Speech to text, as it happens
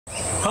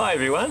Hi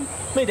everyone,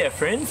 meet our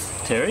friends,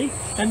 Terry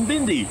and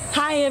Bindi.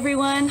 Hi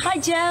everyone. Hi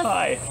Jeff.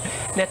 Hi.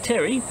 Now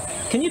Terry,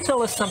 can you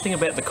tell us something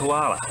about the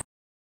koala?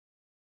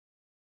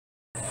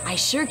 I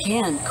sure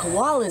can.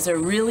 Koalas are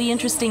really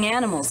interesting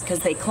animals because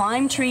they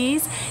climb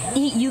trees,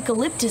 eat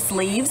eucalyptus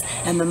leaves,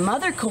 and the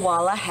mother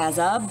koala has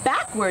a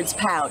backwards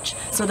pouch,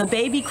 so the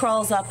baby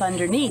crawls up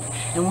underneath,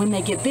 and when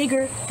they get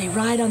bigger, they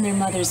ride on their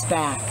mother's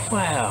back.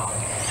 Wow.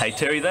 Hey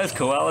Terry, those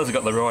koalas have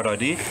got the right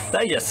idea.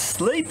 They just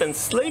sleep and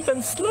sleep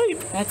and sleep.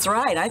 That's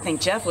right. I think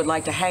Jeff would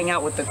like to hang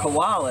out with the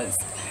koalas.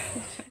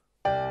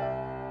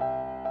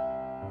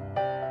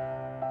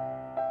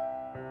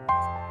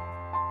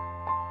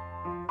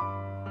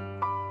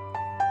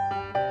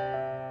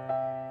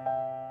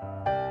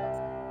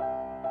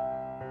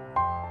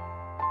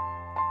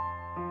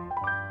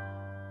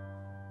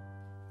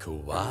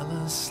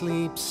 Koala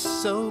sleeps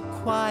so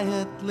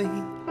quietly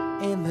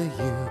in the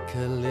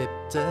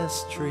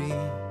eucalyptus tree.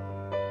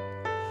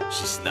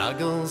 She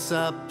snuggles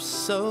up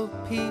so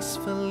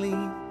peacefully,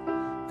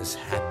 as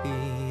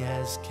happy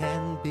as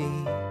can be.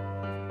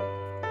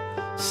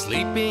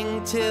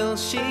 Sleeping till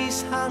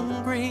she's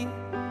hungry,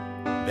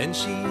 then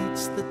she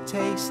eats the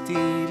tasty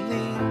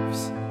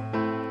leaves.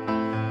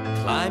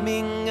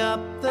 Climbing up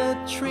the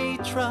tree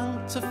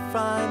trunk to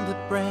find the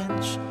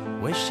branch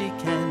where she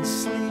can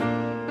sleep.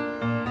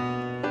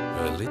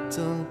 Her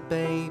little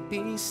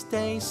baby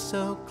stays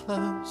so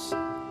close,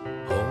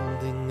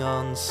 holding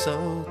on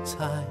so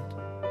tight.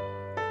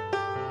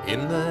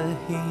 In the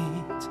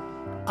heat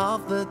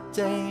of the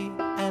day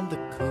and the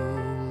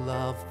cool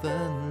of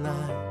the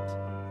night,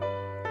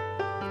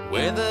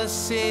 whether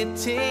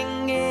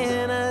sitting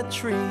in a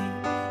tree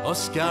or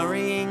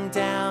scurrying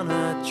down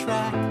a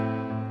track,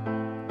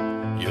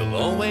 you'll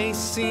always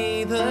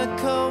see the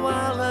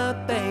koala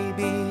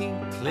baby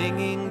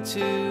clinging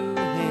to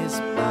his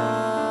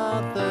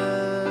mother's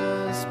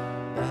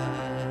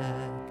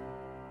back.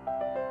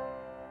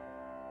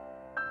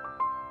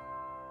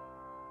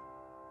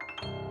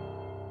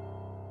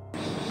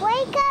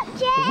 Wake up,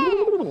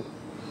 Jeff!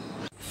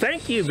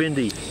 Thank you,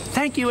 Bindi.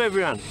 Thank you,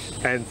 everyone.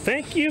 And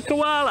thank you,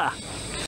 koala.